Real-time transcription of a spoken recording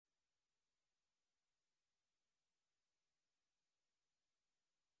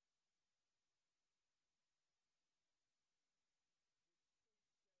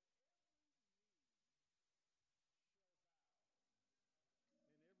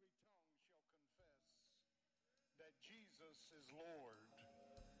that Jesus is Lord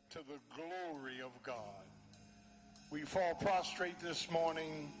to the glory of God. We fall prostrate this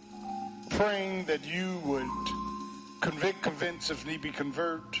morning praying that you would convict, convince, if need be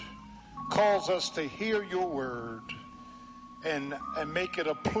convert, cause us to hear your word and make it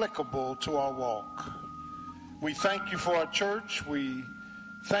applicable to our walk. We thank you for our church. We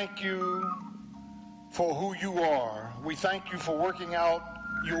thank you for who you are. We thank you for working out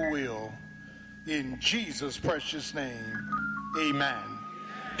your will. In Jesus' precious name, amen.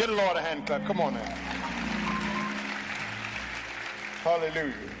 Get the Lord a hand clap. Come on now.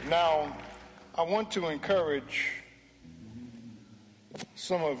 Hallelujah. Now, I want to encourage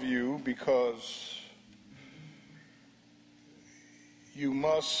some of you because you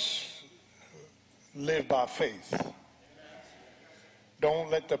must live by faith.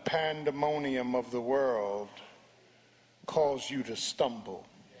 Don't let the pandemonium of the world cause you to stumble.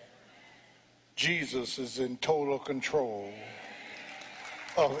 Jesus is in total control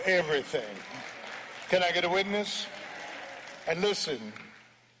of everything. Can I get a witness? And listen,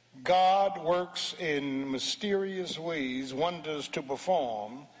 God works in mysterious ways, wonders to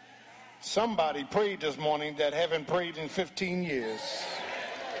perform. Somebody prayed this morning that haven't prayed in 15 years.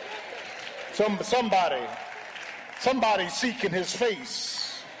 Somebody seeking his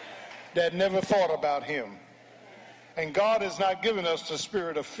face that never thought about him. And God has not given us the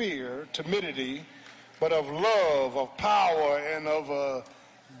spirit of fear, timidity, but of love, of power, and of a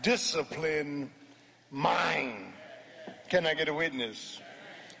disciplined mind. Can I get a witness?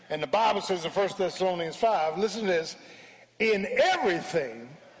 And the Bible says in 1 Thessalonians 5, listen to this, in everything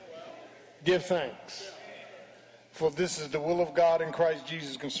give thanks, for this is the will of God in Christ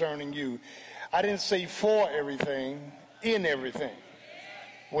Jesus concerning you. I didn't say for everything, in everything.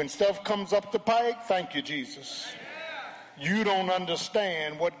 When stuff comes up the pike, thank you, Jesus. You don't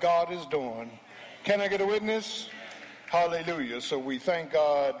understand what God is doing. Can I get a witness? Hallelujah. So we thank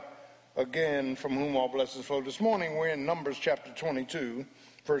God again, from whom all blessings flow. This morning we're in Numbers chapter 22,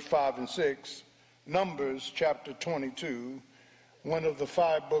 verse 5 and 6. Numbers chapter 22, one of the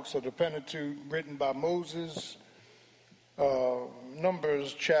 5 books of the Pentateuch written by Moses.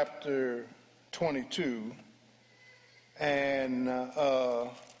 Numbers chapter 22, and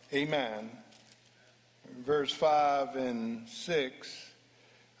amen. Verse 5 and 6.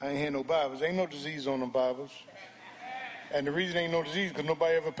 I ain't hear no Bibles. Ain't no disease on the Bibles. And the reason ain't no disease because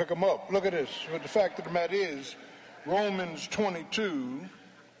nobody ever pick them up. Look at this. But the fact of the matter is, Romans 22,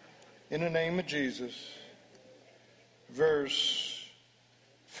 in the name of Jesus, verse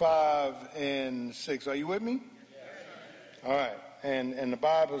 5 and 6. Are you with me? All right. And the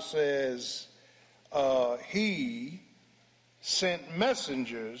Bible says, he sent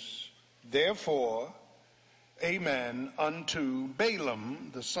messengers, therefore, amen, unto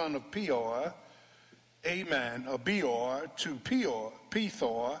Balaam, the son of Peor, amen, of Beor, to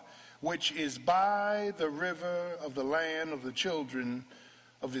Pethor, which is by the river of the land of the children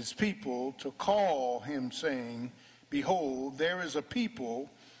of his people, to call him, saying, behold, there is a people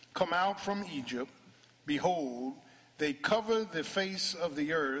come out from Egypt. Behold, they cover the face of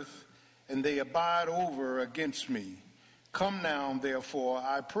the earth, and they abide over against me. Come now, therefore,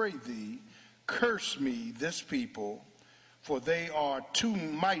 I pray thee, curse me this people, for they are too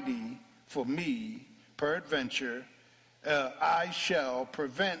mighty for me. Peradventure, I shall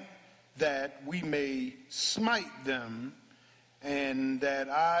prevent that we may smite them, and that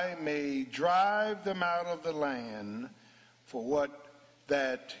I may drive them out of the land, for what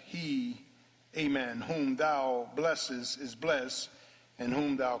that he, amen, whom thou blessest is blessed, and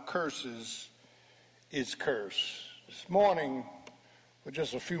whom thou curses is cursed. This morning, for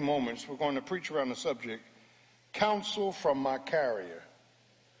just a few moments, we're going to preach around the subject, counsel from my carrier.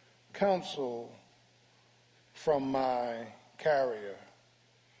 Counsel from my carrier.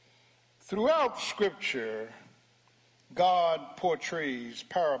 Throughout Scripture, God portrays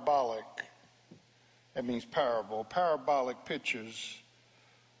parabolic pictures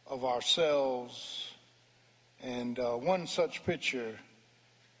of ourselves, and one such picture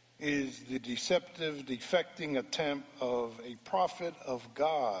is the deceptive, defecting attempt of a prophet of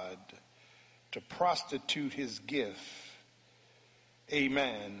God to prostitute his gift,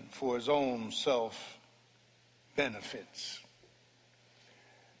 amen, for his own self-benefits.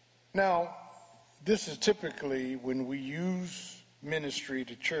 Now, this is typically when we use ministry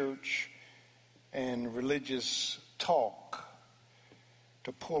to church and religious talk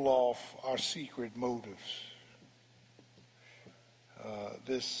to pull off our secret motives.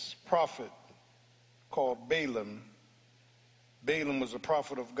 This prophet called Balaam was a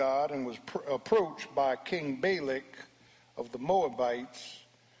prophet of God and was approached by King Balak of the Moabites,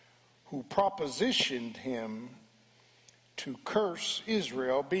 who propositioned him to curse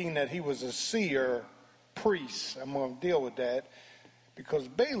Israel, being that he was a seer priest. I'm going to deal with that because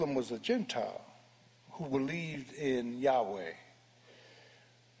Balaam was a Gentile who believed in Yahweh.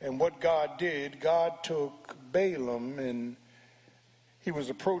 And what God did, God took Balaam, and he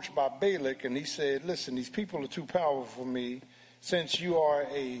was approached by Balak, and he said, listen, these people are too powerful for me. Since you are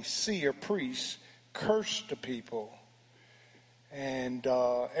a seer priest, curse the people. And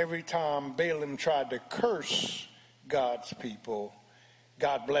every time Balaam tried to curse God's people,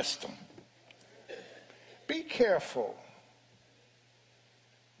 God blessed them. Be careful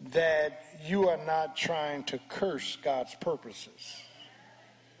that you are not trying to curse God's purposes,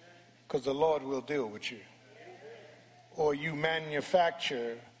 because the Lord will deal with you. Or you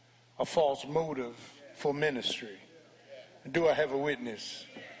manufacture a false motive for ministry. Do I have a witness?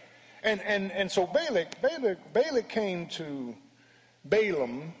 And so Balak came to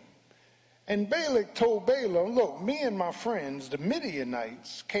Balaam, and Balak told Balaam, look, me and my friends, the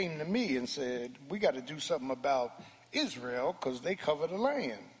Midianites, came to me and said, we got to do something about Israel because they cover the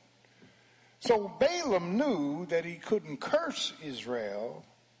land. So Balaam knew that he couldn't curse Israel.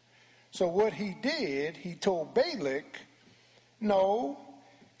 So what he did, he told Balak, no,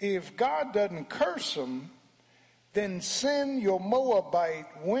 if God doesn't curse them, then send your Moabite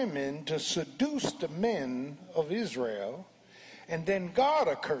women to seduce the men of Israel, and then God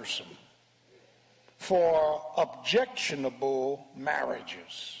will curse them for objectionable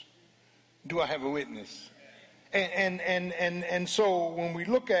marriages. Do I have a witness? And so when we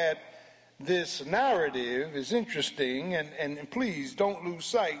look at this narrative, it's interesting, and please don't lose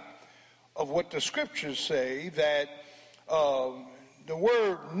sight of what the scriptures say, that the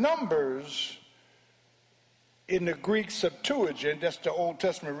word numbers in the Greek Septuagint, that's the Old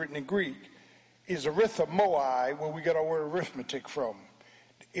Testament written in Greek, is arithmoi, where we get our word arithmetic from.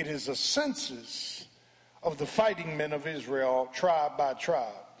 It is a census of the fighting men of Israel, tribe by tribe.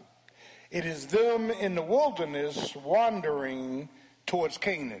 It is them in the wilderness wandering towards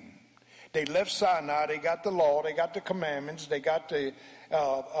Canaan. They left Sinai, they got the law, they got the commandments, they got the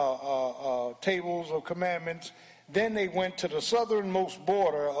tables of commandments. Then they went to the southernmost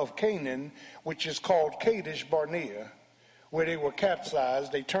border of Canaan, which is called Kadesh Barnea, where they were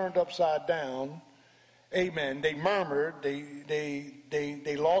capsized. They turned upside down. Amen. They murmured.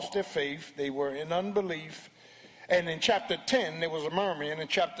 They lost their faith. They were in unbelief. And in chapter 10, there was a murmuring. In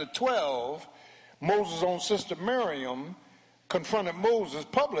chapter 12, Moses' own sister Miriam confronted Moses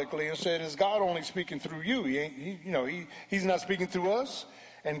publicly and said, is God only speaking through you? He's not speaking through us.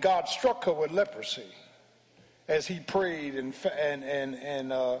 And God struck her with leprosy as he prayed and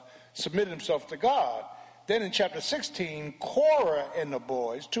submitted himself to God. Then in chapter 16, Korah and the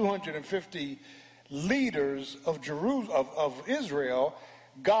boys, 250 leaders of Israel,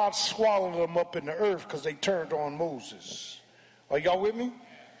 God swallowed them up in the earth because they turned on Moses. Are y'all with me?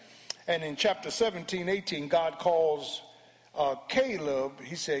 And in chapter 17, 18, God calls Caleb.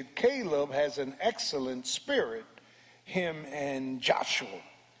 He said, Caleb has an excellent spirit, him and Joshua.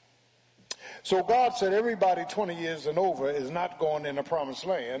 So God said everybody 20 years and over is not going in the promised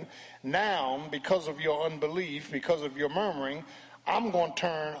land. Now, because of your unbelief, because of your murmuring, I'm going to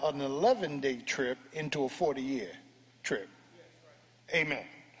turn an 11-day trip into a 40-year trip. Amen.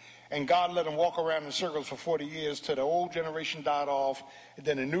 And God let them walk around in circles for 40 years till the old generation died off. And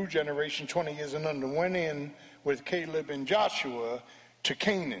then the new generation, 20 years and under, went in with Caleb and Joshua to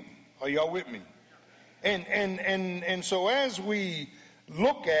Canaan. Are y'all with me? And so as we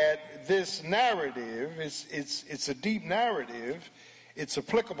look at this narrative, it's a deep narrative. It's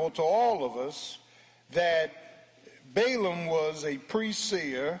applicable to all of us, that Balaam was a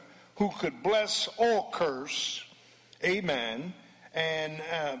priest-seer who could bless or curse. Amen. And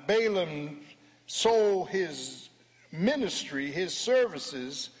Balaam sold his ministry, his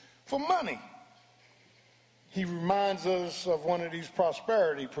services, for money. He reminds us of one of these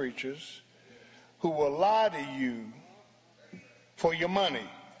prosperity preachers who will lie to you for your money.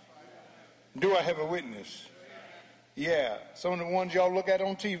 Do I have a witness? Yeah, some of the ones y'all look at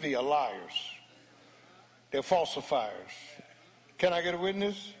on TV are liars. They're falsifiers. Can I get a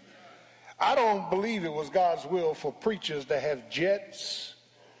witness? I don't believe it was God's will for preachers to have jets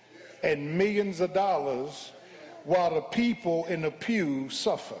and millions of dollars while the people in the pew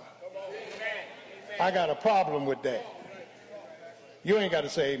suffer. I got a problem with that. You ain't got to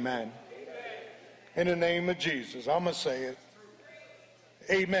say amen. In the name of Jesus, I'm going to say it.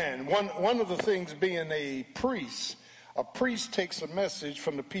 Amen. One of the things being a priest takes a message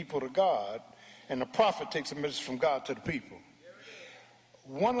from the people to God, and a prophet takes a message from God to the people.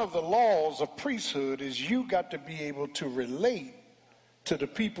 One of the laws of priesthood is you got to be able to relate to the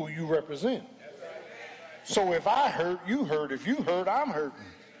people you represent. So if I hurt, you hurt. If you hurt, I'm hurting.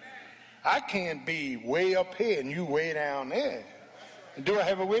 I can't be way up here and you way down there. Do I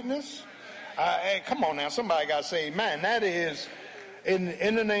have a witness? Hey, come on now. Somebody got to say amen. That is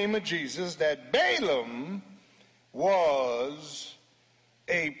in the name of Jesus, that Balaam was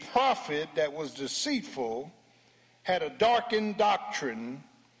a prophet that was deceitful, had a darkened doctrine,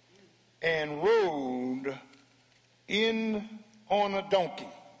 and rode in on a donkey.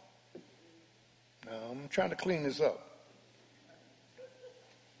 Now, I'm trying to clean this up.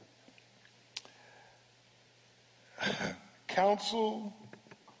 Counsel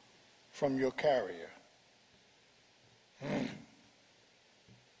from your carrier.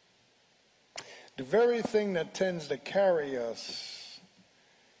 The very thing that tends to carry us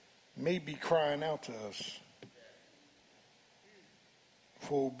may be crying out to us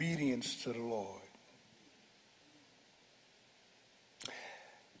for obedience to the Lord.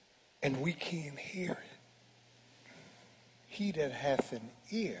 And we can't hear it. He that hath an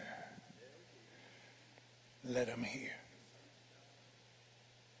ear, let him hear.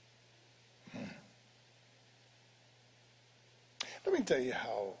 Let me tell you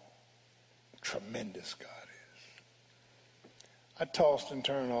how tremendous God is. I tossed and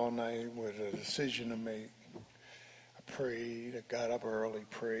turned all night with a decision to make. I prayed. I got up early,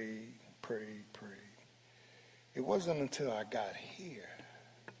 prayed. It wasn't until I got here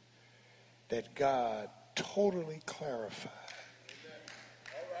that God totally clarified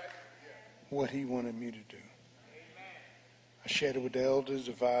what he wanted me to do. I shared it with the elders,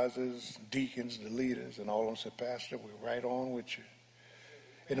 advisors, deacons, the leaders, and all of them said, Pastor, we're right on with you.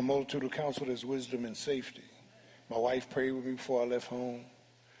 In the multitude of counsel, there's wisdom and safety. My wife prayed with me before I left home.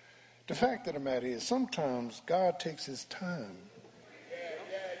 The fact of the matter is, sometimes God takes his time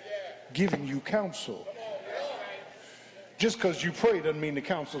giving you counsel. Just because you pray doesn't mean the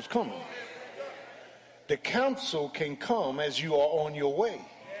counsel's coming. The counsel can come as you are on your way.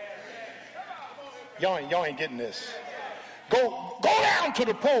 Y'all ain't getting this. Go down to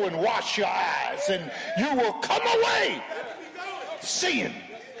the pool and wash your eyes, and you will come away seeing.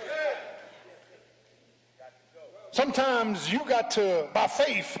 Sometimes you got to, by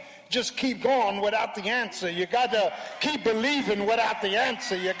faith, just keep going without the answer. You got to keep believing without the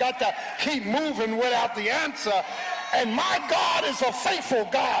answer. You got to keep moving without the answer. And my God is a faithful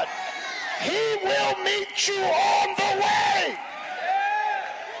God. He will meet you on the way.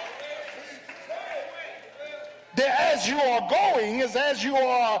 That as you are going, as you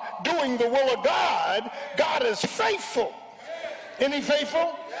are doing the will of God, God is faithful. Isn't he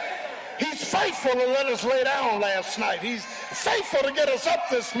faithful? He's faithful to let us lay down last night. He's faithful to get us up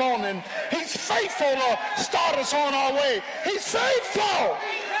this morning. He's faithful to start us on our way. He's faithful.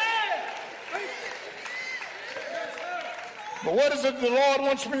 But what is it the Lord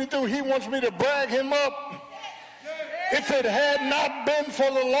wants me to do? He wants me to brag him up. If it had not been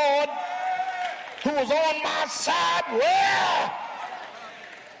for the Lord who was on my side, where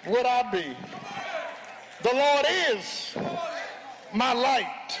would I be? The Lord is my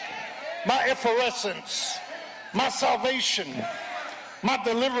light, my effervescence, my salvation, my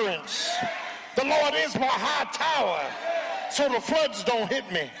deliverance. The Lord is my high tower, so the floods don't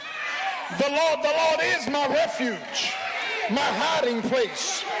hit me. The Lord is my refuge, my hiding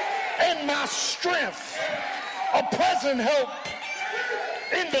place, and my strength, a present help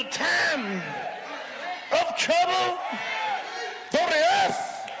in the time of trouble. Though the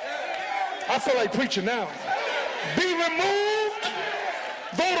earth, I feel like preaching now, be removed,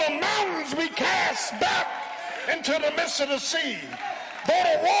 though the mountains be cast back into the midst of the sea, though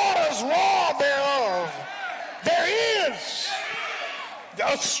the waters roar thereof, there is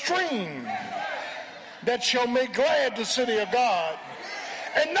a stream that shall make glad the city of God.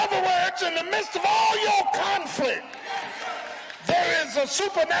 In other words, in the midst of all your conflict, there is a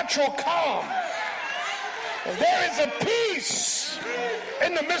supernatural calm. There is a peace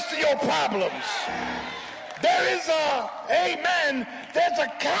in the midst of your problems. There is there's a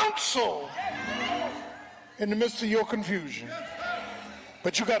counsel in the midst of your confusion.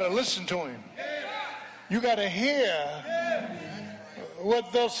 But you got to listen to him. You got to hear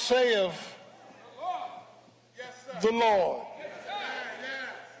what thus saith the Lord.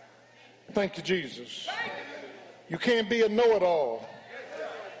 Thank you, Jesus. You can't be a know-it-all.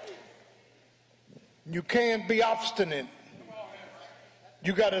 You can't be obstinate.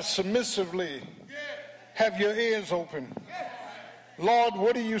 You got to submissively have your ears open. Lord,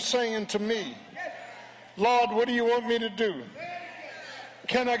 what are you saying to me? Lord, what do you want me to do?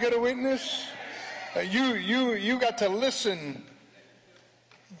 Can I get a witness? You got to listen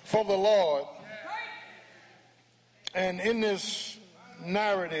for the Lord. And in this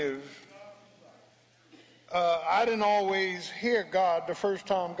narrative, I didn't always hear God the first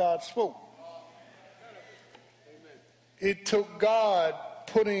time God spoke. It took God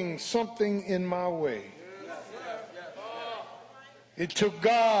putting something in my way. It took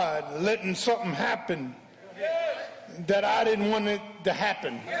God letting something happen that I didn't want it to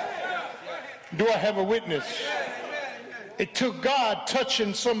happen. Do I have a witness? It took God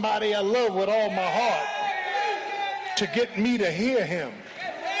touching somebody I love with all my heart to get me to hear him.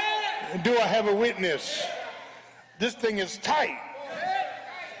 Do I have a witness? This thing is tight.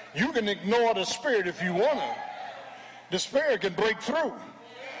 You can ignore the spirit if you want to. The spirit can break through.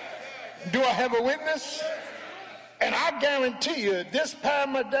 Do I have a witness? And I guarantee you, this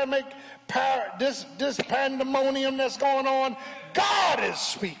pandemic, this pandemonium that's going on, God is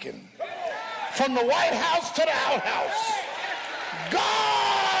speaking. From the White House to the outhouse, God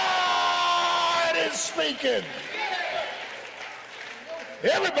is speaking.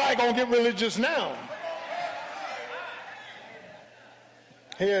 Everybody gonna get religious now.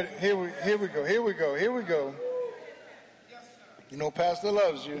 Here we go. You know, Pastor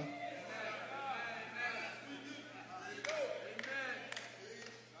loves you.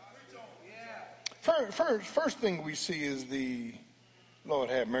 First thing we see is the, Lord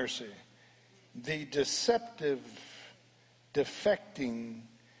have mercy, the deceptive, defecting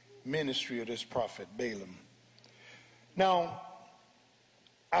ministry of this prophet Balaam. Now,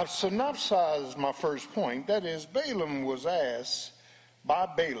 I've synopsized my first point. That is, Balaam was asked by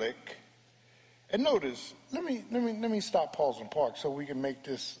Balak, and notice, let me stop, pause, and park so we can make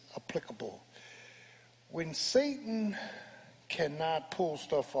this applicable. When Satan cannot pull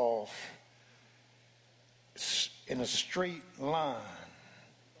stuff off in a straight line,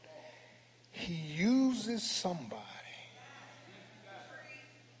 he uses somebody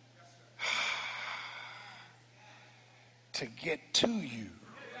to get to you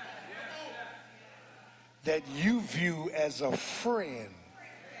that you view as a friend.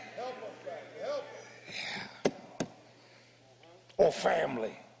 Yeah. Or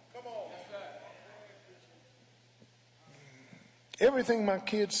family. Everything my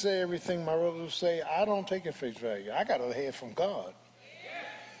kids say, everything my relatives say, I don't take it face value. I got to hear from God.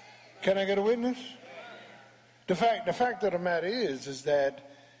 Can I get a witness? The fact of the matter is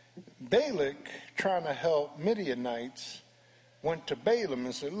that Balak, trying to help Midianites, went to Balaam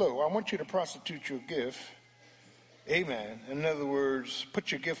and said, look, I want you to prostitute your gift. Amen. In other words,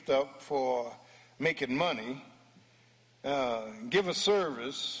 put your gift up for making money, give a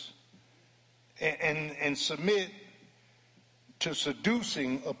service, and submit to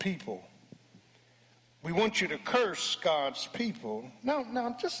seducing a people. We want you to curse God's people.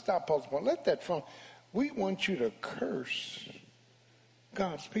 Now, just stop, pause, let that from. We want you to curse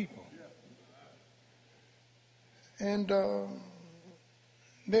God's people. And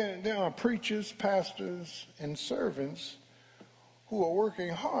there are preachers, pastors, and servants who are working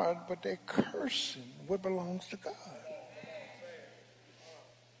hard, but they're cursing what belongs to God.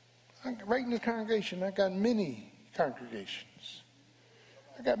 Right in this congregation, I got many congregations.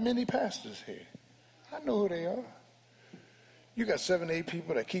 I got many pastors here. I know who they are. You got 7, 8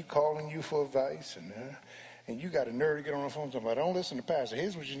 people that keep calling you for advice, and you got a nerve to get on the phone and say, don't listen to pastor.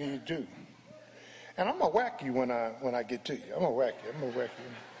 Here's what you need to do. And I'm going to whack you when I get to you. I'm going to whack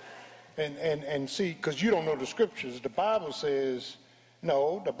you. And see, because you don't know the scriptures. The Bible says,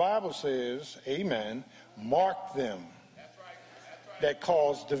 amen, mark them that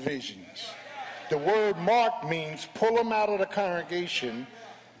cause divisions. The word mark means pull them out of the congregation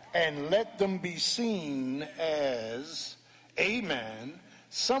and let them be seen as, amen,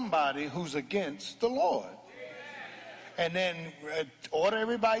 somebody who's against the Lord. And then order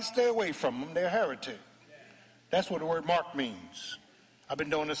everybody stay away from them. They're heretic. That's what the word mark means. I've been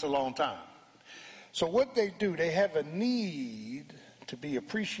doing this a long time. So what they do, they have a need to be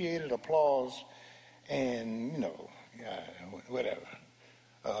appreciated, applauded, and, whatever,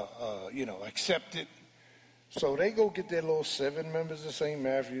 accepted. So they go get their little 7 members of St.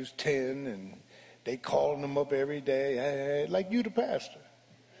 Matthew's, 10, and they calling them up every day, hey, like you the pastor.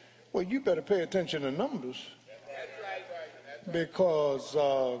 Well, you better pay attention to numbers. Because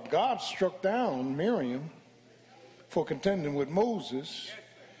God struck down Miriam for contending with Moses,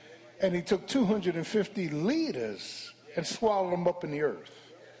 and he took 250 leaders and swallowed them up in the earth.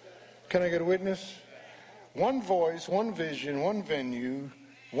 Can I get a witness? One voice, one vision, one venue,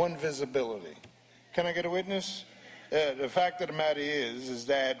 one visibility. Can I get a witness? The fact of the matter is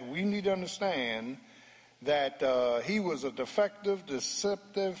that we need to understand that he was a defective,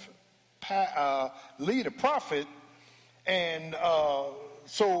 deceptive leader, prophet, and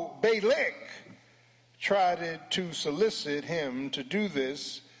so Balak tried to solicit him to do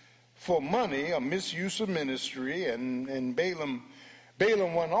this for money, a misuse of ministry, and Balaam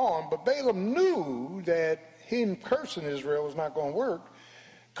went on, but Balaam knew that him cursing Israel was not going to work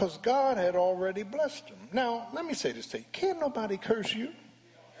because God had already blessed him. Now, let me say this to you. Can't nobody curse you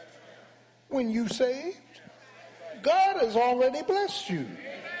when you saved? God has already blessed you.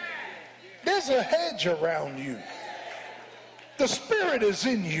 There's a hedge around you. The Spirit is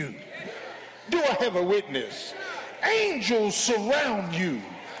in you. Do I have a witness? Angels surround you.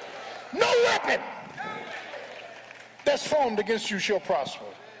 No weapon that's formed against you shall prosper.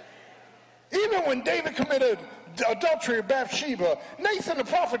 Even when David committed adultery with Bathsheba, Nathan the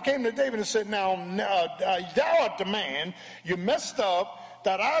prophet came to David and said, now thou art the man, you messed up,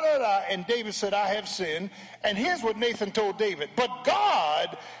 and David said, I have sinned. And here's what Nathan told David, but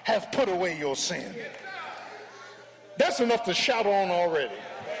God hath put away your sin. That's enough to shout on already.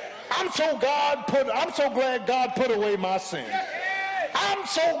 I'm so glad God put away my sin. I'm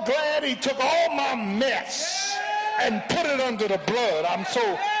so glad he took all my mess and put it under the blood. I'm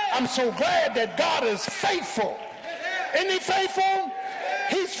so glad that God is faithful. Isn't he faithful?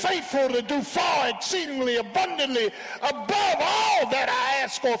 He's faithful to do far exceedingly abundantly above all that I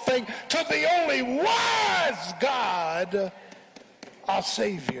ask or think to the only wise God, our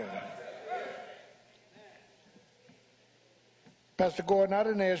Savior. Pastor Gordon, I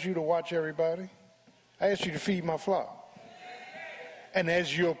didn't ask you to watch everybody. I asked you to feed my flock. And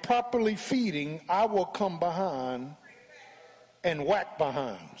as you're properly feeding, I will come behind and whack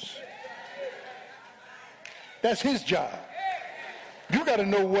behinds. That's his job. You got to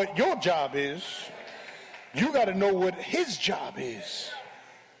know what your job is. You got to know what his job is.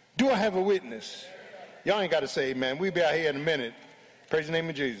 Do I have a witness? Y'all ain't got to say amen. We'll be out here in a minute. Praise the name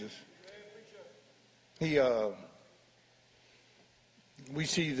of Jesus. We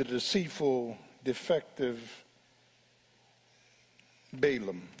see the deceitful, defective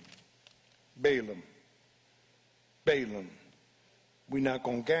Balaam. We're not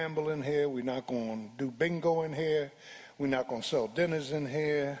going to gamble in here. We're not going to do bingo in here. We're not going to sell dinners in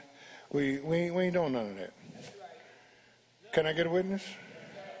here. We ain't doing none of that. Can I get a witness?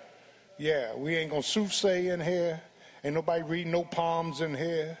 Yeah, we ain't going to soothsay in here. Ain't nobody reading no palms in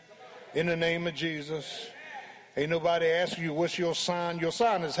here. In the name of Jesus. Ain't nobody asking you, what's your sign? Your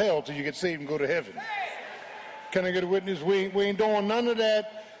sign is hell till you get saved and go to heaven. Can I get a witness? We ain't doing none of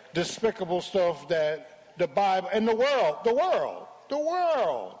that despicable stuff that the Bible and the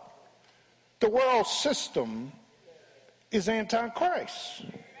world system is anti-Christ.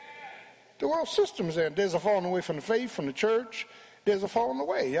 The world system is there's a falling away from the faith, from the church. There's a falling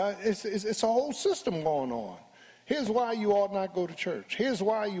away. It's a whole system going on. Here's why you ought not go to church. Here's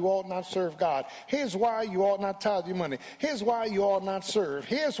why you ought not serve God. Here's why you ought not tithe your money. Here's why you ought not serve.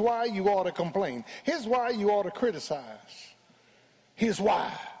 Here's why you ought to complain. Here's why you ought to criticize. Here's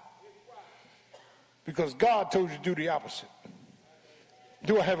why. Because God told you to do the opposite.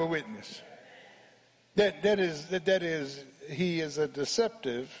 Do I have a witness? That is, he is a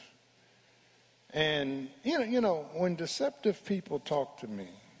deceptive. And, you know, when deceptive people talk to me,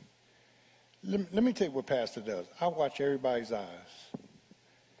 let me tell you what pastor does. I watch everybody's eyes.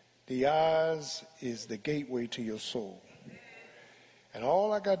 The eyes is the gateway to your soul. And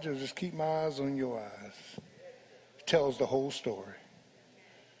all I got to do is just keep my eyes on your eyes. It tells the whole story.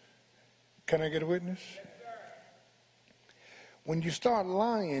 Can I get a witness? When you start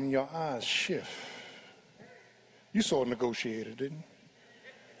lying, your eyes shift. You saw a negotiator, didn't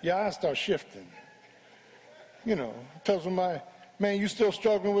you? Your eyes start shifting. You know, tell somebody, man, you still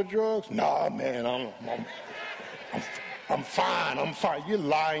struggling with drugs? Nah, man, I'm fine. I'm fine. You're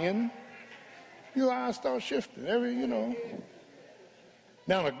lying. Your eyes start shifting.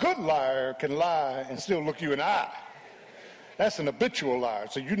 Now, a good liar can lie and still look you in the eye. That's an habitual liar.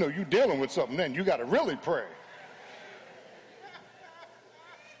 So you know you're dealing with something then. You got to really pray.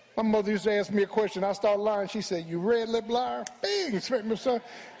 My mother used to ask me a question. I started lying. She said, you red lip liar? Bing, smacked me, son.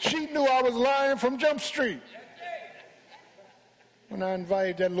 She knew I was lying from Jump Street. When I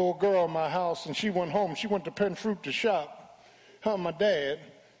invited that little girl in my house and she went home, she went to Penn Fruit to shop, her and my dad,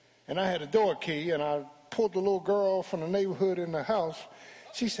 and I had a door key, and I pulled the little girl from the neighborhood in the house.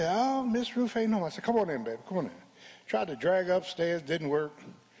 She said, oh, Miss Ruth ain't home. I said, come on in, baby, come on in. Tried to drag her upstairs, didn't work.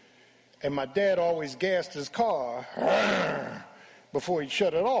 And my dad always gassed his car before he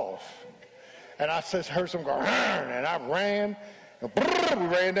shut it off. And I heard some go, and I ran. We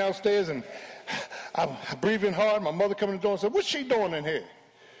ran downstairs, and I'm breathing hard. My mother coming to the door and said, what's she doing in here?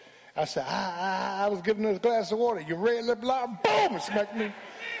 I said, I was giving her a glass of water. You red lip liar. Boom, it smacked me.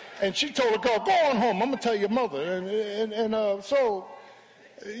 And she told the girl, go on home. I'm going to tell your mother. So,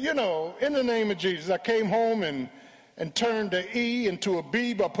 you know, in the name of Jesus, I came home and and turned the E into a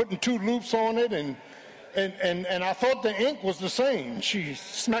B by putting 2 loops on it, and I thought the ink was the same. She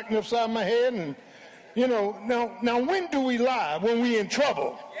smacked me upside my head, and now when do we lie? When we in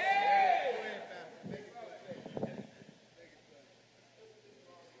trouble.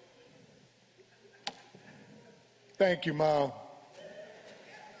 Thank you, Mom.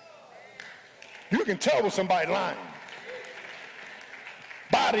 You can tell when somebody's lying.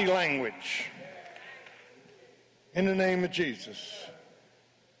 Body language. In the name of Jesus.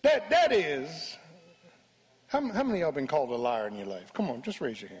 That is, how many of y'all been called a liar in your life? Come on, just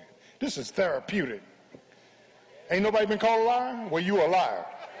raise your hand. This is therapeutic. Ain't nobody been called a liar? Well, you a liar.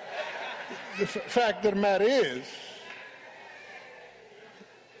 The fact of the matter is,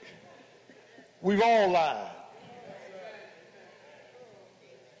 we've all lied.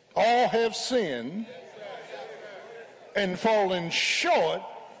 All have sinned and fallen short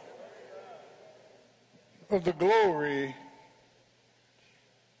of the glory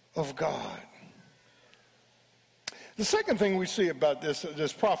of God. The second thing we see about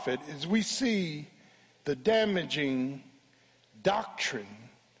this prophet is we see the damaging doctrine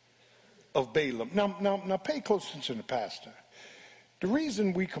of Balaam. Now pay close attention to Pastor. The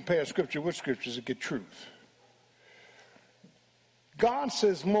reason we compare Scripture with Scripture is to get truth. God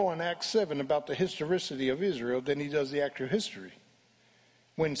says more in Acts 7 about the historicity of Israel than he does the actual history.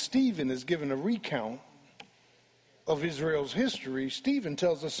 When Stephen is given a recount of Israel's history, Stephen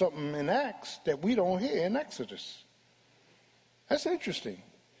tells us something in Acts that we don't hear in Exodus. That's interesting.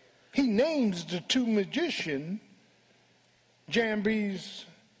 He names the 2 magicians, Jambres,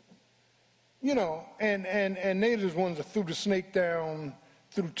 and they the ones that threw the snake down,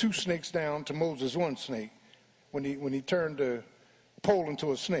 threw 2 snakes down to Moses' 1 snake when he turned the pole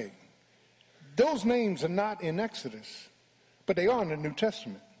into a snake. Those names are not in Exodus, but they are in the New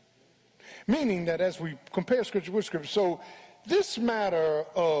Testament. Meaning that as we compare Scripture with Scripture, so this matter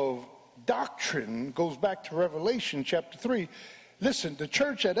of doctrine goes back to Revelation chapter 3. Listen, the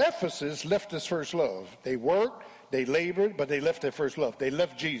church at Ephesus left its first love. They worked, they labored, but they left their first love. They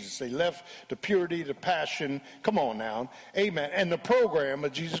left Jesus. They left the purity, the passion. Come on now. Amen. And the program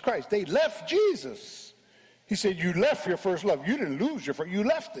of Jesus Christ. They left Jesus. He said, you left your first love. You didn't lose your first, you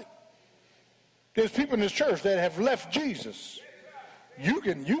left it. There's people in this church that have left Jesus. You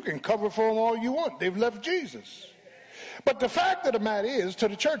can cover for them all you want. They've left Jesus. But the fact of the matter is, to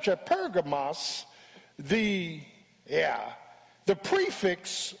the church at Pergamos, the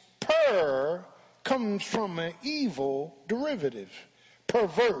prefix per comes from an evil derivative,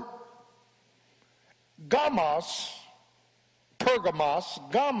 pervert. Gamos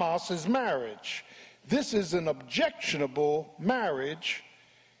is marriage. This is an objectionable marriage.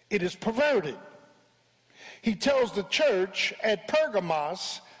 It is perverted. He tells the church at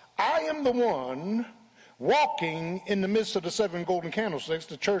Pergamos, I am the one walking in the midst of the 7 golden candlesticks,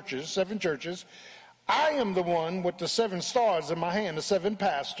 the churches, 7 churches. I am the one with the 7 stars in my hand, the 7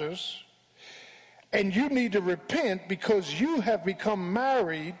 pastors. And you need to repent because you have become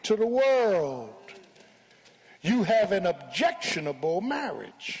married to the world. You have an objectionable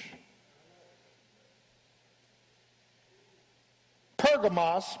marriage.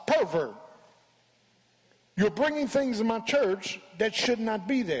 Pergamos, pervert. You're bringing things in my church that should not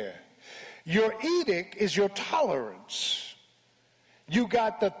be there. Your edict is your tolerance. You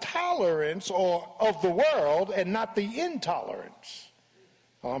got the tolerance of the world and not the intolerance.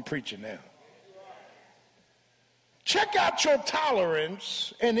 Oh, I'm preaching now. Check out your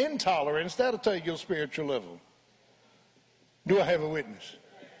tolerance and intolerance. That'll tell you your spiritual level. Do I have a witness?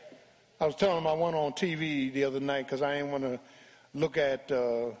 I was telling them I went on TV the other night because I didn't want to look at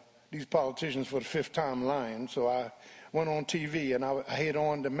these politicians for the 5th time lying. So I went on TV and I hit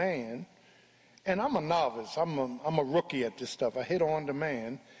on demand. And I'm a novice. I'm a rookie at this stuff. I hit on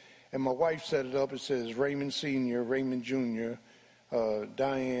demand. And my wife set it up. It says Raymond Sr., Raymond Jr.,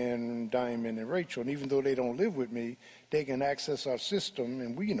 Diane, Diamond, and Rachel. And even though they don't live with me, they can access our system.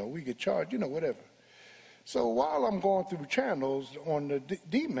 And we get charged, whatever. So while I'm going through channels on the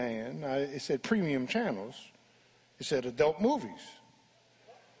demand, it said premium channels. It said adult movies.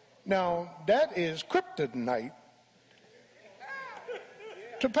 Now, that is kryptonite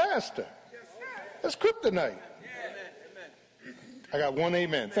to pastor. That's kryptonite. I got 1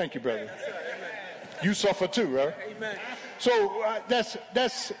 amen. Thank you, brother. You suffer too, right? Amen. So that's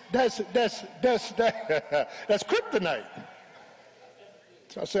kryptonite.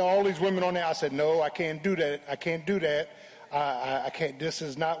 So I said, all these women on there, I said, no, I can't do that. I can't do that. I can't. This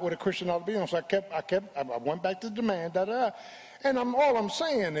is not what a Christian ought to be on. So I went back to demand. And all I'm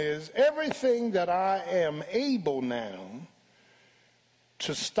saying is everything that I am able now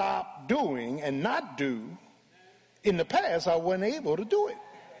to stop doing and not do In the past, I wasn't able to do it.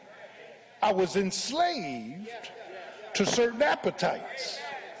 I was enslaved to certain appetites.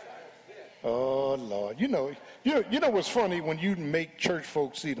 Oh, Lord. You know what's funny when you make church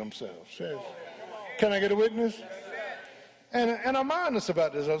folks see themselves? Can I get a witness? And I'm honest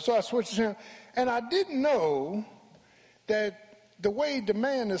about this. So I switched to him. And I didn't know that the way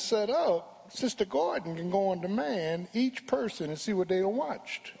demand is set up, Sister Gordon can go on demand each person and see what they done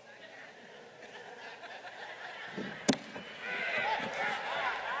watched.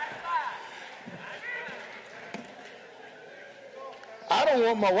 I don't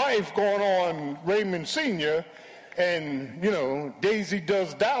want my wife going on Raymond Sr. and, Daisy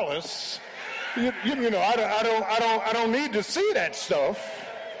Does Dallas. I don't need to see that stuff.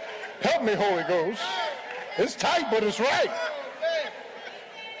 Help me, Holy Ghost. It's tight, but it's right.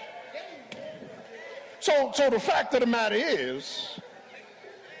 So the fact of the matter is,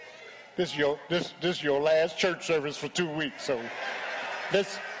 this is your last church service for 2 weeks. So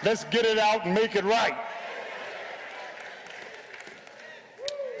let's get it out and make it right.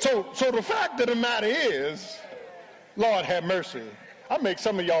 So the fact of the matter is, Lord have mercy. I make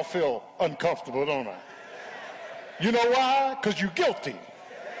some of y'all feel uncomfortable, don't I? You know why? Because you're guilty.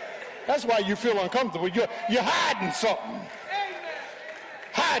 That's why you feel uncomfortable. You're hiding something.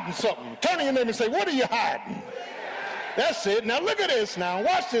 Hiding something. Turn to your neighbor and say, what are you hiding? That's it. Now look at this now.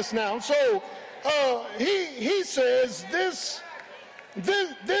 Watch this now. So he says this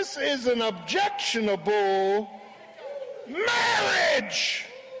is an objectionable marriage.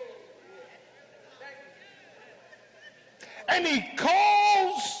 And he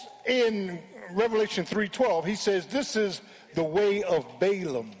calls in Revelation 3:12, he says this is the way of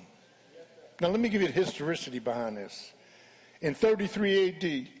Balaam. Now let me give you the historicity behind this. In 33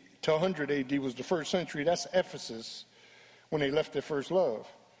 AD to 100 AD was the first century. That's Ephesus when they left their first love.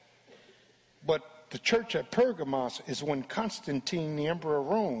 But the church at Pergamos is when Constantine, the emperor of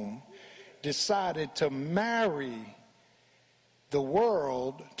Rome, decided to marry the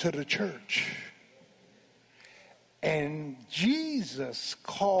world to the church. And Jesus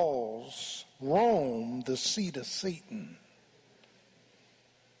calls Rome the seat of Satan.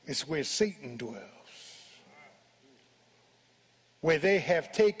 It's where Satan dwells. Where they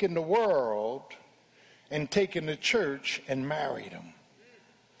have taken the world and taken the church and married them.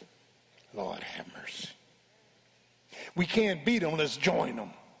 Lord have mercy. We can't beat them, let's join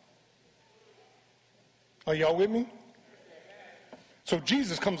them. Are y'all with me? So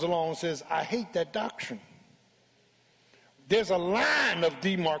Jesus comes along and says, I hate that doctrine. There's a line of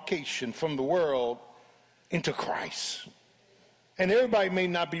demarcation from the world into Christ. And everybody may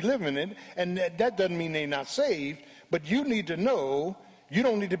not be living it, and that doesn't mean they're not saved, but you need to know you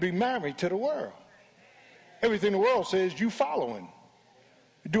don't need to be married to the world. Everything the world says, you following.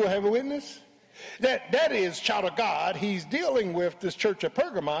 Do I have a witness? That is, child of God, he's dealing with this church at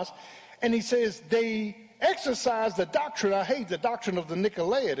Pergamos, and he says they exercise the doctrine, I hate the doctrine of the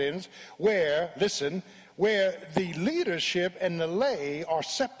Nicolaitans, where the leadership and the lay are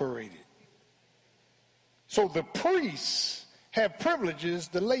separated. So the priests have privileges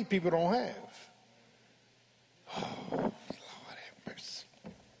the lay people don't have. Oh, Lord have mercy.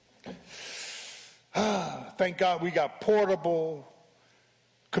 Thank God we got portable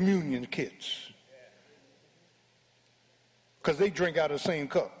communion kits. Because they drink out of the same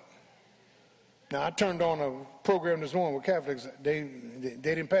cup. Now, I turned on a program this morning with Catholics. They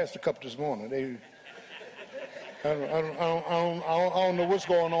didn't pass the cup this morning. I don't know what's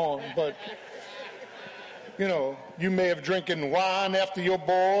going on, but, you may have drinking wine after your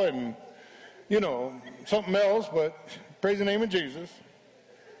boy and, something else, but praise the name of Jesus.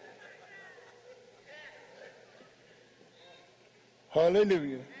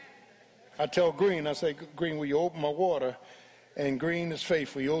 Hallelujah. I tell Green, I say, Green, will you open my water? And Green is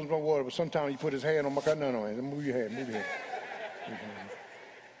faithful. He opens my water, but sometimes he put his hand on my cup. No, move your hand, move your hand.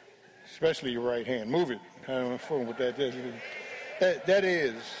 Especially your right hand. Move it. I don't know with that. That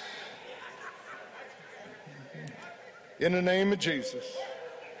is. In the name of Jesus.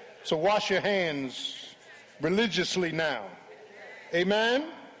 So wash your hands religiously now. Amen?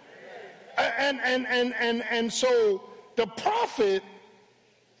 And so the prophet,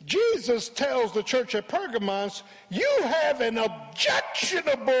 Jesus tells the church at Pergamos, you have an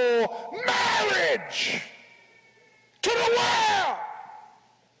objectionable marriage to the world.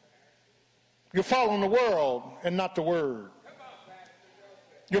 You're following the world and not the word.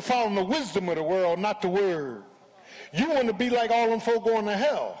 You're following the wisdom of the world, not the word. You want to be like all them folk going to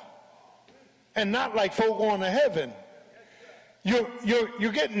hell and not like folk going to heaven.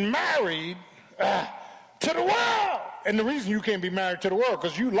 You're getting married to the world. And the reason you can't be married to the world,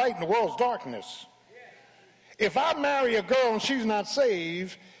 because you light in the world's darkness. If I marry a girl and she's not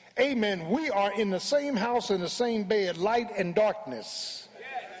saved, amen, we are in the same house, in the same bed, light and darkness.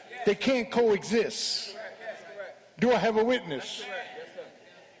 They can't coexist. Do I have a witness?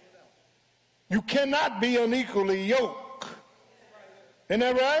 You cannot be unequally yoked. Isn't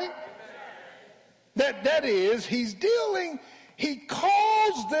that right? That is, he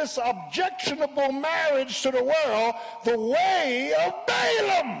calls this objectionable marriage to the world the way of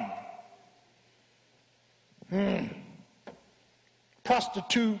Balaam.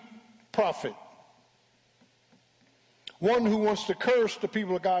 Prostitute prophet. One who wants to curse the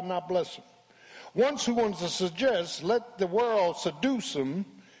people of God and not bless them. One who wants to suggest, let the world seduce them,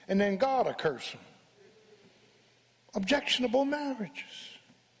 and then God will curse them. Objectionable marriages.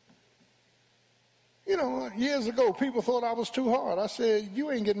 You know, years ago, people thought I was too hard. I said,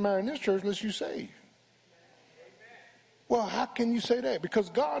 you ain't getting married in this church unless you saved. Well, how can you say that? Because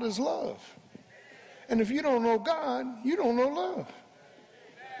God is love. And if you don't know God, you don't know love.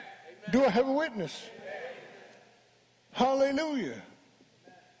 Do I have a witness? Hallelujah.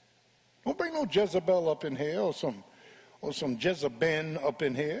 Don't bring no Jezebel up in here or some Jezebel up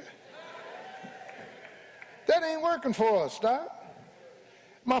in here. That ain't working for us, Doc.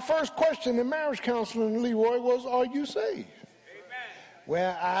 My first question in marriage counseling, Leroy, was, are you saved? Amen.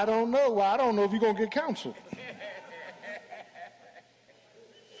 Well, I don't know. Well, I don't know if you're going to get counsel.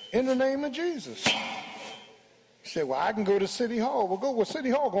 In the name of Jesus. He said, well, I can go to City Hall. Well, go. Well, City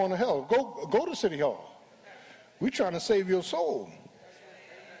Hall going to hell. Go to City Hall. We're trying to save your soul.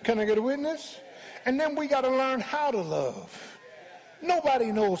 Can I get a witness? And then we got to learn how to love.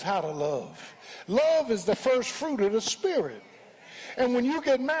 Nobody knows how to love. Love is the first fruit of the Spirit. And when you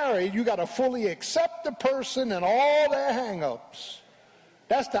get married, you got to fully accept the person and all their hang-ups.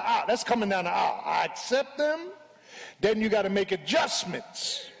 That's coming down the aisle. I accept them. Then you got to make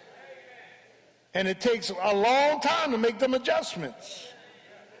adjustments. And it takes a long time to make them adjustments.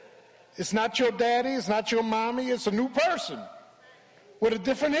 It's not your daddy. It's not your mommy. It's a new person with a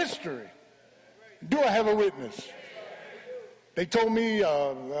different history. Do I have a witness? They told me,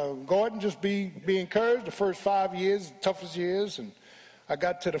 Gordon, just be encouraged. The first 5 years, the toughest years. And I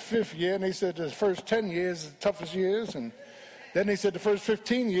got to the 5th year, and they said the first 10 years, the toughest years. And then they said the first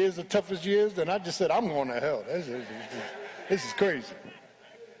 15 years, the toughest years. And I just said, I'm going to hell. This is crazy.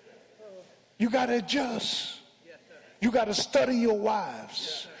 You got to adjust. You got to study your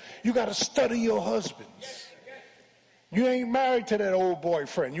wives. You got to study your husbands. You ain't married to that old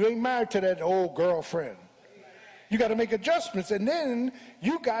boyfriend. You ain't married to that old girlfriend. You got to make adjustments, and then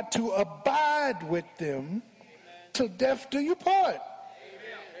you got to abide with them till death do you part.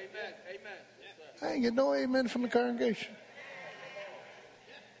 Amen. Amen. I ain't get no amen from the congregation.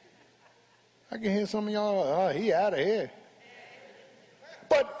 I can hear some of y'all, he out of here.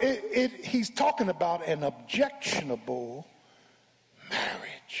 But he's talking about an objectionable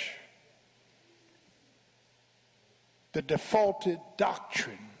marriage. The defaulted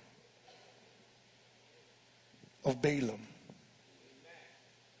doctrine of Balaam.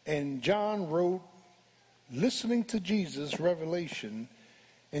 And John wrote, listening to Jesus' revelation,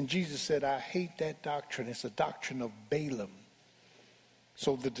 and Jesus said, I hate that doctrine. It's a doctrine of Balaam.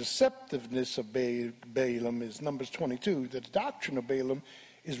 So the deceptiveness of Balaam is Numbers 22. The doctrine of Balaam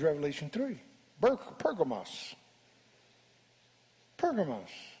is Revelation 3. Pergamos.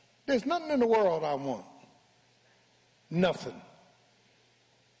 There's nothing in the world I want. Nothing.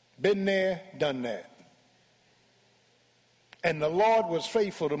 Been there, done that. And the Lord was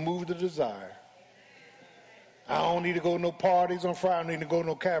faithful to move the desire. I don't need to go to no parties on Friday. I don't need to go to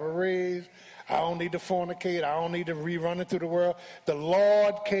no cabarets. I don't need to fornicate. I don't need to rerun it through the world. The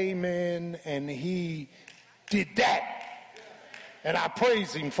Lord came in and he did that. And I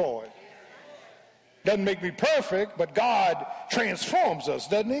praise him for it. Doesn't make me perfect, but God transforms us,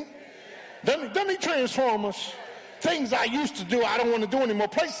 doesn't he? Doesn't he transform us? Things I used to do, I don't want to do anymore.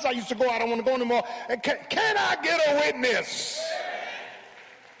 Places I used to go, I don't want to go anymore. Can I get a witness?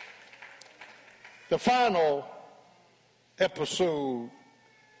 The final episode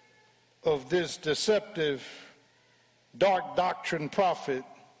of this deceptive, dark doctrine prophet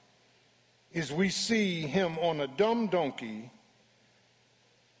is we see him on a dumb donkey,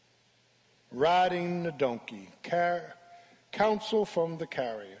 riding the donkey. Counsel from the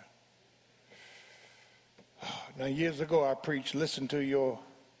carrier. Now, years ago, I preached, listen to your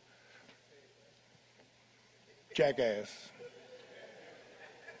jackass.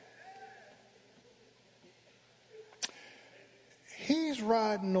 He's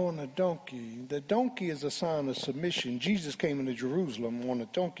riding on a donkey. The donkey is a sign of submission. Jesus came into Jerusalem on a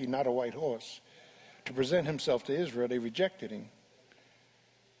donkey, not a white horse, to present himself to Israel. They rejected him.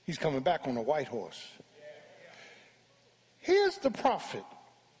 He's coming back on a white horse. Here's the prophet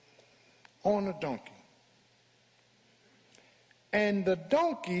on a donkey. And the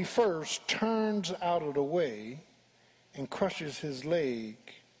donkey first turns out of the way and crushes his leg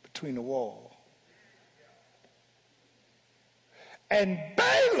between the wall. And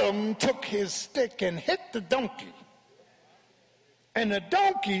Balaam took his stick and hit the donkey. And the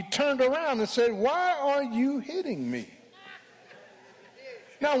donkey turned around and said, "Why are you hitting me?"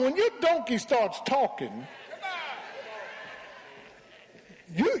 Now, when your donkey starts talking,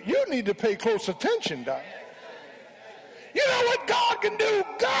 you need to pay close attention, Doc. You know what God can do?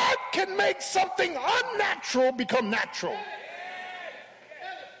 God can make something unnatural become natural.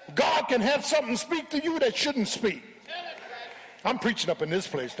 God can have something speak to you that shouldn't speak. I'm preaching up in this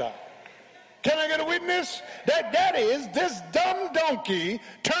place, Doc. Can I get a witness? That is, this dumb donkey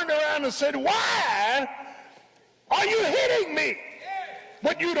turned around and said, "Why are you hitting me?"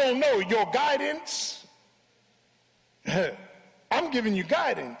 What you don't know, your guidance. I'm giving you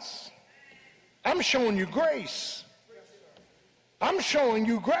guidance. I'm showing you grace. I'm showing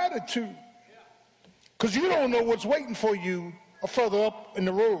you gratitude. Because you don't know what's waiting for you further up in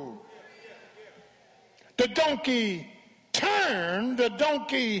the road. The donkey turned, the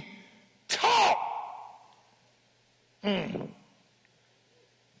donkey talked. The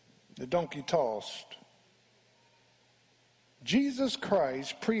donkey tossed. Jesus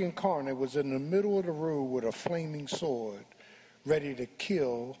Christ, pre-incarnate, was in the middle of the road with a flaming sword, ready to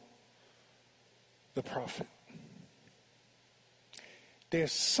kill the prophet.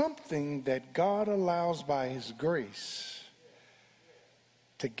 There's something that God allows by his grace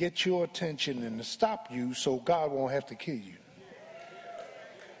to get your attention and to stop you so God won't have to kill you.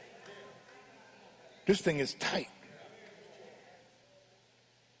 This thing is tight.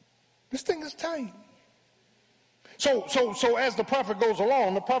 This thing is tight. So as the prophet goes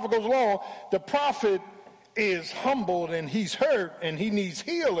along, the prophet is humbled and he's hurt and he needs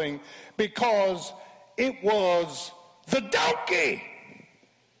healing because it was the donkey,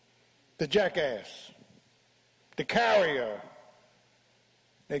 the jackass, the carrier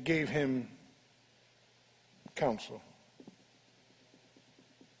that gave him counsel.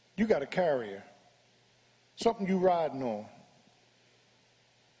 You got a carrier, something you riding on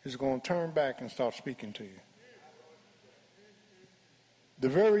is going to turn back and start speaking to you. The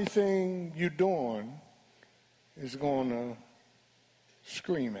very thing you're doing is going to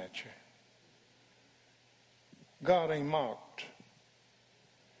scream at you. God ain't mocked.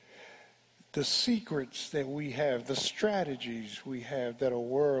 The secrets that we have, the strategies we have that are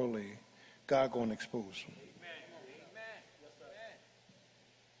worldly, God going to expose them.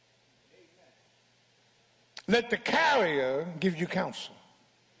 Let the carrier give you counsel.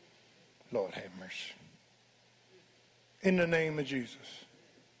 Lord have mercy. In the name of Jesus.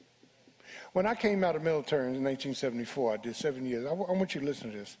 When I came out of the military in 1974, I did 7 years. I want you to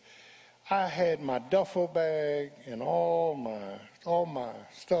listen to this. I had my duffel bag and all my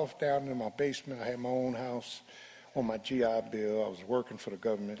stuff down in my basement. I had my own house on my GI Bill. I was working for the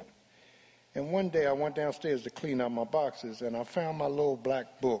government. And one day I went downstairs to clean out my boxes, and I found my little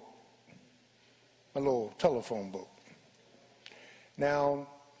black book, my little telephone book. Now,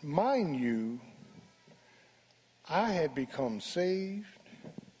 mind you, I had become saved.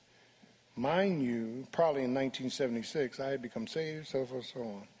 Mind you, probably in 1976, I had become saved, so forth, so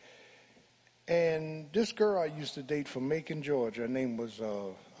on. And this girl I used to date from Macon, Georgia, her name was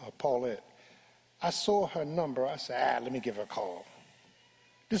Paulette. I saw her number. I said, let me give her a call.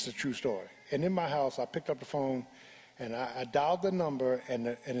 This is a true story. And in my house, I picked up the phone, and I dialed the number, and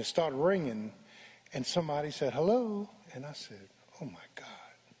it started ringing. And somebody said, hello. And I said, oh, my God.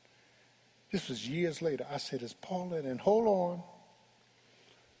 This was years later. I said, it's Paulette, and hold on.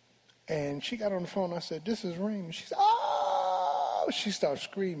 And she got on the phone. I said, this is ringing. She said, oh, she started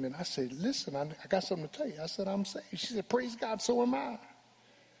screaming. I said, listen, I got something to tell you. I said, I'm saved. She said, praise God, so am I.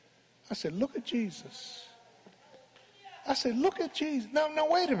 I said, look at Jesus. I said, look at Jesus. Now,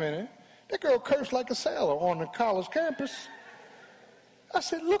 wait a minute. That girl cursed like a sailor on the college campus. I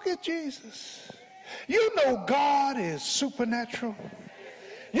said, look at Jesus. You know God is supernatural.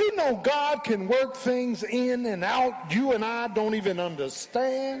 You know God can work things in and out you and I don't even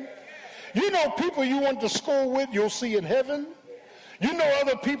understand. You know people you went to school with you'll see in heaven. You know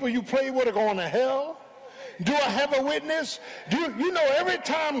other people you play with are going to hell. Do I have a witness? You know every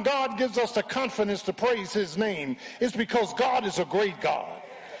time God gives us the confidence to praise his name, it's because God is a great God.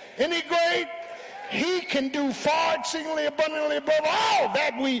 Isn't he great? He can do far exceedingly abundantly above all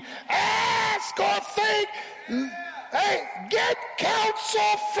that we ask or think. Hey, get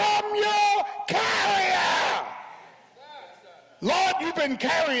counsel from your carrier. Lord, you've been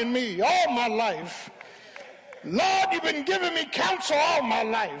carrying me all my life. Lord, you've been giving me counsel all my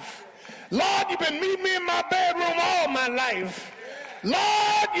life. Lord, you've been meeting me in my bedroom all my life.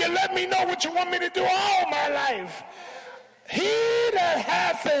 Lord, you let me know what you want me to do all my life. He that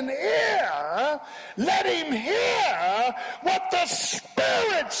hath an ear, let him hear what the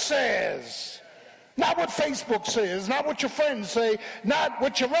Spirit says. Not what Facebook says, not what your friends say, not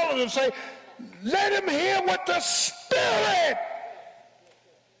what your relatives say. Let him hear what the Spirit.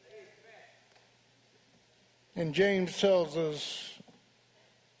 And James tells us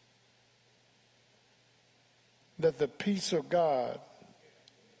that the peace of God,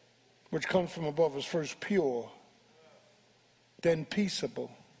 which comes from above, is first pure, then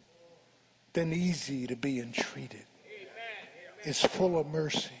peaceable, then easy to be entreated. It's full of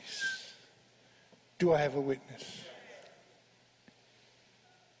mercies. Do I have a witness?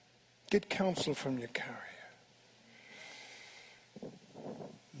 Get counsel from your carrier.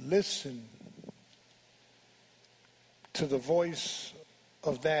 Listen to the voice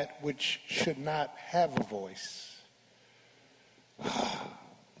of that which should not have a voice.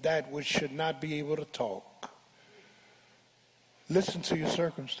 That which should not be able to talk. Listen to your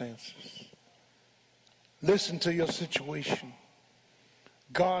circumstances. Listen to your situation.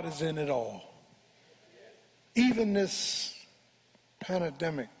 God is in it all. Even this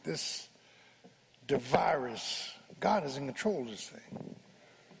pandemic, this virus, God is in control of this thing.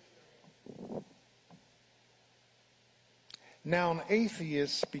 Now,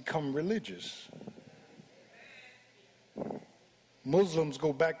 atheists become religious. Muslims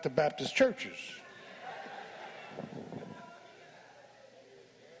go back to Baptist churches.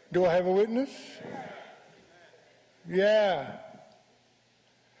 Do I have a witness? Yeah.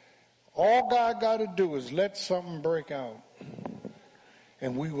 All God got to do is let something break out,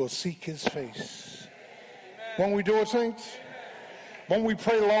 and we will seek his face. Won't we do it, saints? Won't we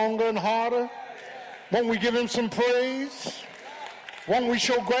pray longer and harder? Won't we give him some praise? Won't we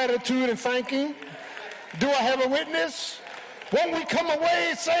show gratitude and thank him? Do I have a witness? Won't we come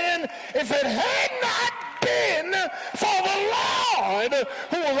away saying, if it had not been for the Lord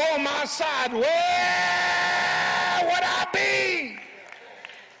who was on my side, where would I be?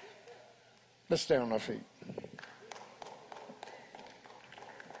 Let's stand on our feet.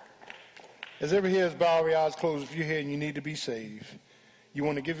 As every head is bowed, every eye is closed, if you're here and you need to be saved, you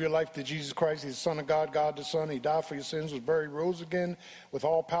want to give your life to Jesus Christ. He's the Son of God, God the Son. He died for your sins, was buried, rose again with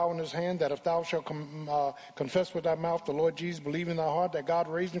all power in his hand, that if thou shalt confess with thy mouth the Lord Jesus, believe in thy heart that God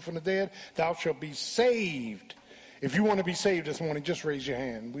raised him from the dead, thou shalt be saved. If you want to be saved this morning, just raise your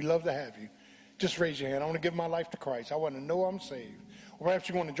hand. We love to have you. Just raise your hand. I want to give my life to Christ. I want to know I'm saved. Or perhaps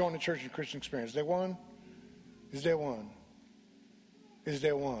you want to join the church and Christian experience. Is there one? Is there one? Is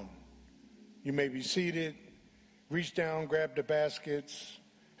there one? You may be seated. Reach down, grab the baskets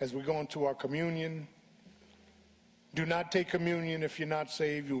as we go into our communion. Do not take communion if you're not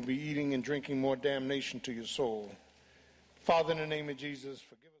saved. You'll be eating and drinking more damnation to your soul. Father, in the name of Jesus,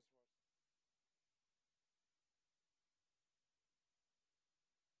 forgive us.